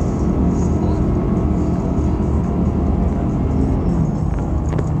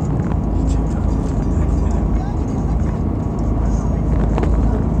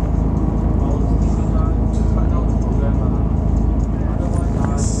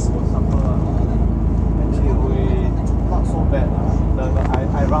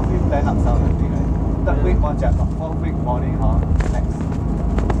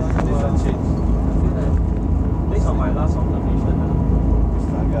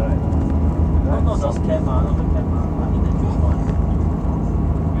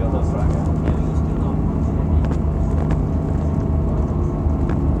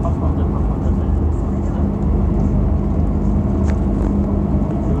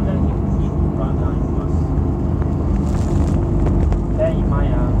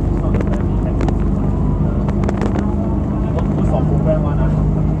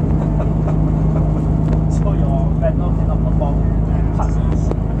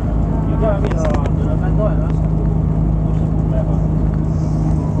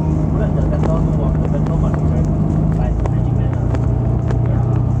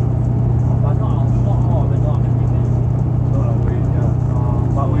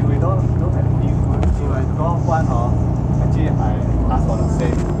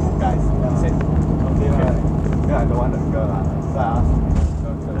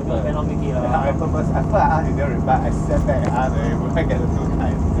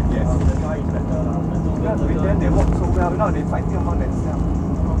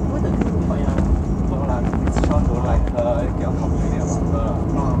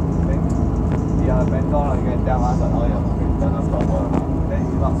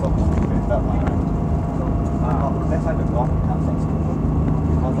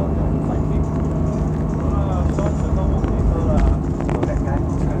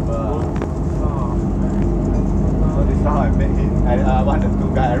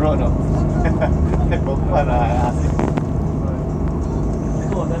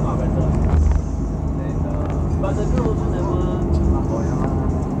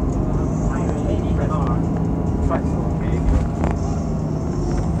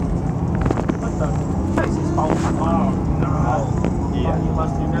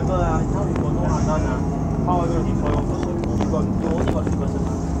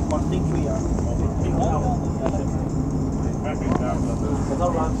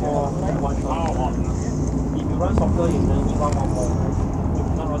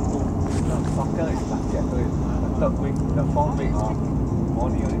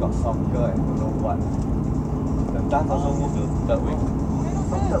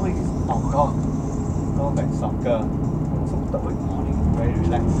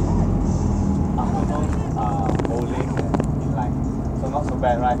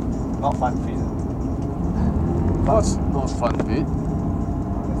 What's not fun fit?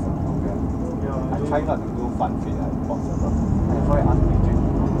 I try not to do fun fit if possible. I try unrigid.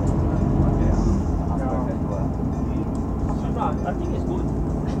 I think it's good.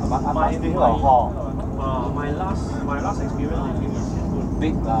 I'm asking a hall. My last experience with him is good.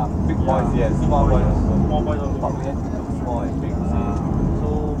 Big boys, yes. Small boys also. Small boys also. But we have to do small and big.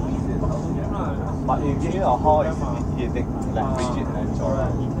 But if you give him a hall, it's a bit headache, like rigid and chora.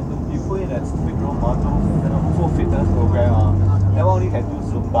 You put in a stupid room, full fitness program, then only can do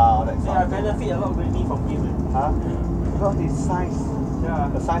Zumba, all that stuff. I benefit a lot really from him. Huh? Because his science,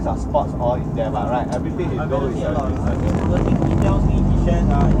 the science of sports all in there, but right, everything he knows is the thing he tells me, he shares,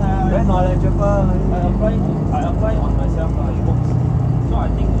 very knowledgeable. I apply on myself, it works. So I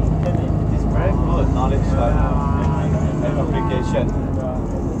think it's very good knowledge and application.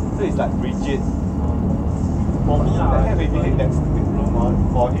 So it's like rigid. For me, I have really that stupid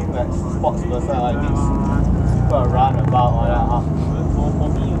room for him, like sports person, I need people run about all that. For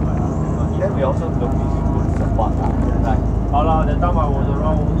me, then we also look into good support. Like, that time I was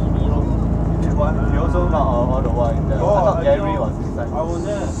around EB. You also not all the while in there. I thought Gary was inside. I was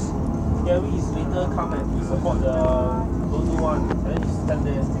there. Gary is later come and he support the Dodo one, and then he stand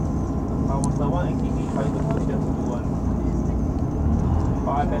there. I was the one actively trying to push them to do one.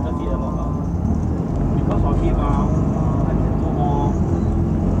 But I benefit a lot. Because of him, I can do more.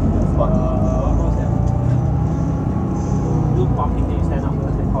 What's that? Do pumping, then you stand up,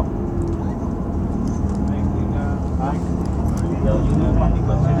 what's that called? You do pumping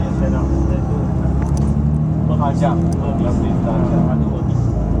first, then you stand up, then do. High jump. Lovely high jump. I do all this.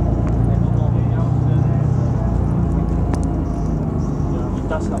 I don't know. He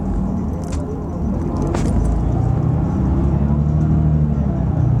does does help.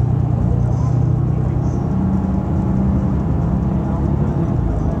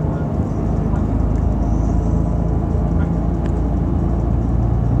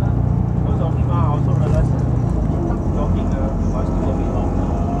 Because of him, I also realized that jogging must do a bit of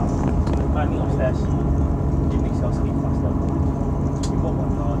climbing of stairs. It makes your sleep faster. We work on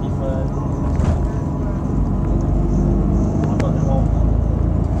different.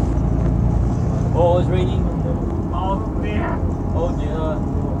 Oh, it's raining. Oh, dear. Oh, dear.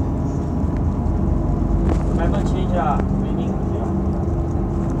 Climate change, raining.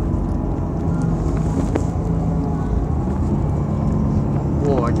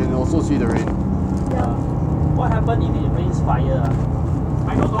 Whoa, I can also see the rain. What happens if it rains fire?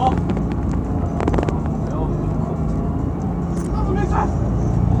 I don't know. Well, we cooked.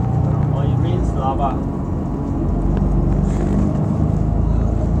 Or it rains lava.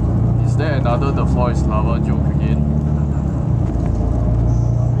 Is there another The Forest Lava joke again?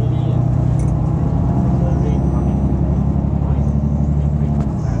 Really, the rain coming.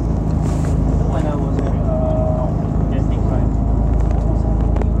 When I was Majestic, right?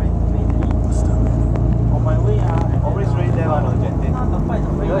 On my way, Always rain there one on Genting.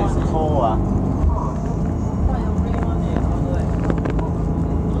 Because it's cold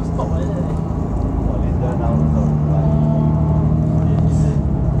Later now also.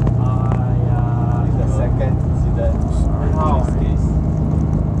 It's the second incident in this case.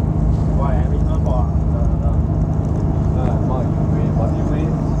 Why? I mean, not for More you rain. What you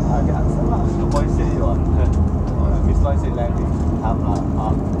rain? I can answer lah. The boy say what? Miss Loy say land is time lah.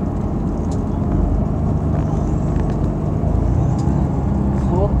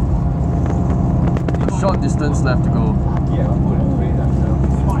 Short distance left to go. Yeah, I'll put it rain themselves.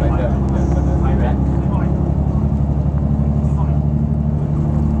 It's better than the direct.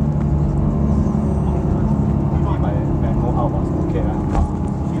 Maybe my memo out was okay lah.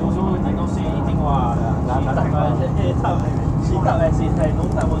 she also did not say anything. She thought as if no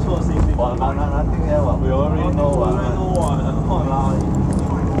time also same thing. Nothing there. We already know.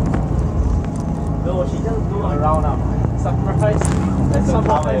 No, she just do around now. Surprise.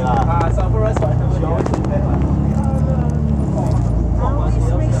 Surprise. She always do that. Always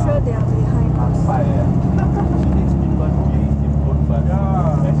make sure they are behind us. She needs people to give input first.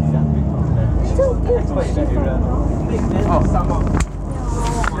 Then she just pick from there. Still good Expert in that area.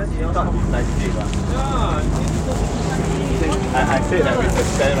 She thought it's like big. I said that with the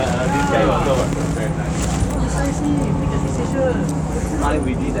stand, this guy also was very nice. Why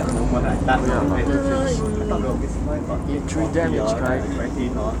we did that moment, I thought we were going to miss my Injury damage, right? Very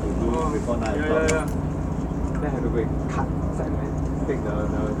keen to do before 9 o'clock. Then I have to go and cut, take the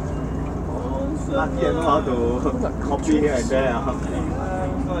lucky I know how to copy here and there.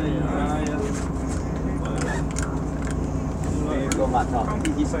 Thank you so much.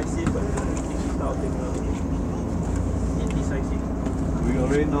 Indecisive, indecisive. We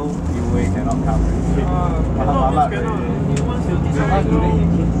already know you cannot come. Cannot. He wants to decide. We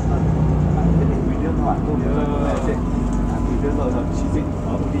don't know what to do. I said, we don't know. She said,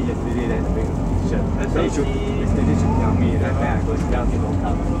 only yesterday then to make a decision. So yesterday should tell me, then I go tell him don't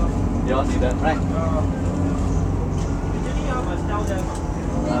come. You all see that, right? Usually I must tell them.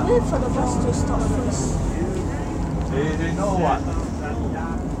 We wait for the bus to stop first. They know what.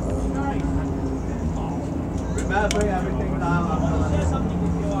 Remember, bring everything down. Share something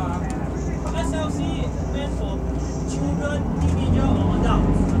with you. SLC is meant for children, teenagers, or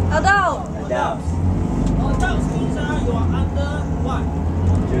adults. Adult. Adults. Adults means you are under what?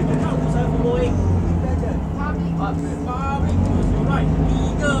 Children. What rules are following? Public rules, you're right.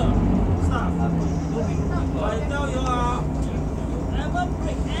 Legal stuff. I tell you, you ever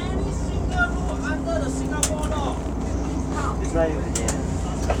break any single rule under the Singapore law? It's right over there.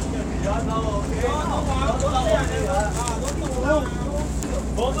 You don't know, okay? Don't say I never.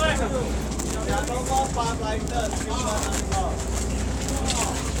 Don't talk about it. There are no more fast like this.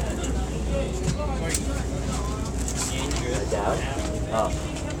 Adult? Oh,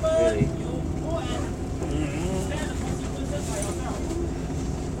 really?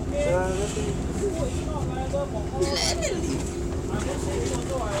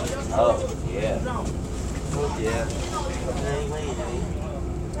 Oh, yeah. Oh, yeah.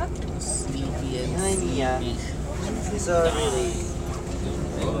 So really,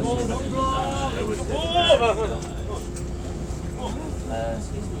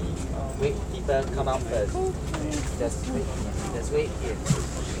 excuse me. Wait, people come out first. Just wait here.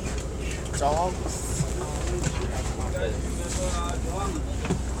 Dogs.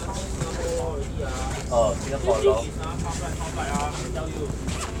 Singapore law.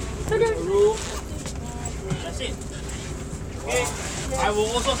 That's it. Okay. I will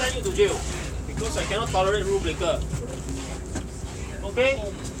also send you to jail because I cannot tolerate rule breaker. Okay.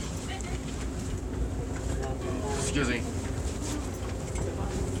 Excuse me.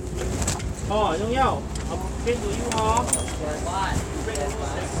 哦，荣耀，update to you 哦。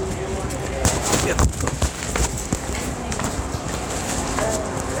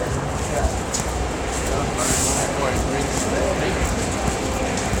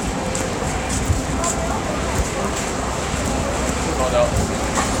Got out.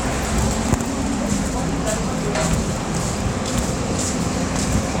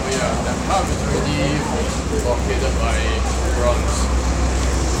 Oh yeah, that pub is already blockaded by bronze.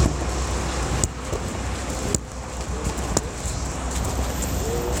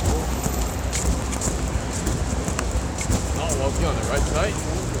 Not walking on the right side.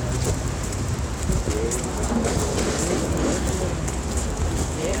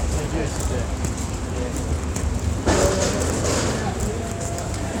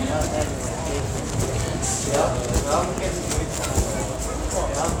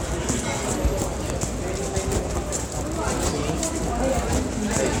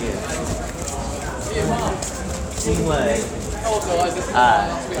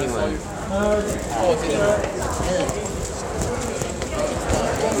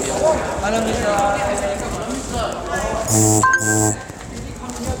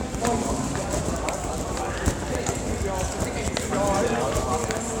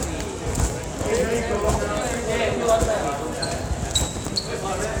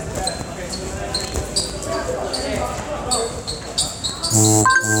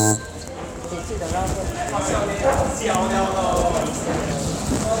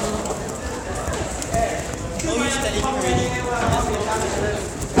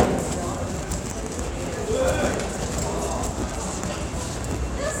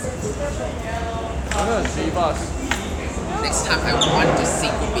 Next time I want to see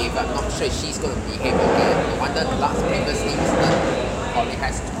Kubi, but I'm not sure she's going to behave again. I wonder the last previously is that Holly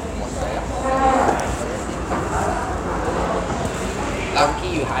has to watch there. Lucky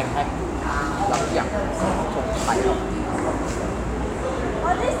you have lucky 痛快了。我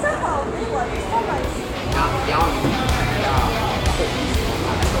的生好，我的生好。然后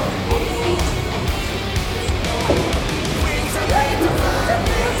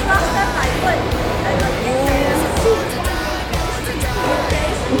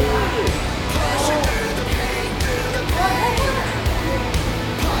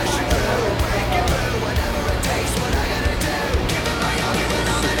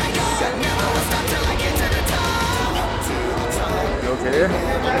Okay.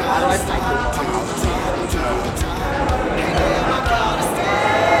 otherwise I could come out.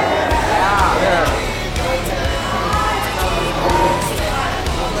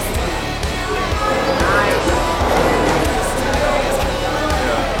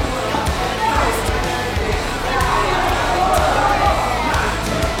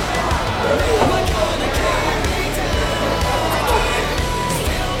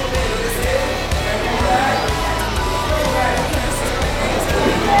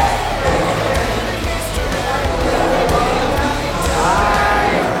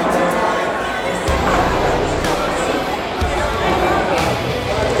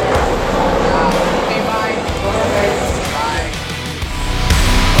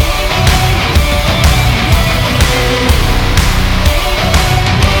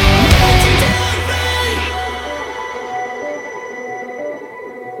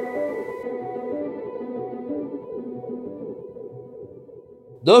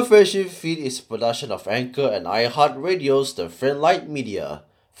 The Friendship Feed is a production of Anchor and iHeartRadio's The Friendlight Media.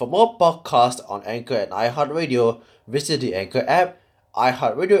 For more podcasts on Anchor and iHeartRadio, visit the Anchor app,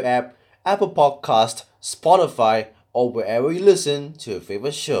 iHeartRadio app, Apple Podcast, Spotify, or wherever you listen to your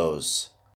favorite shows.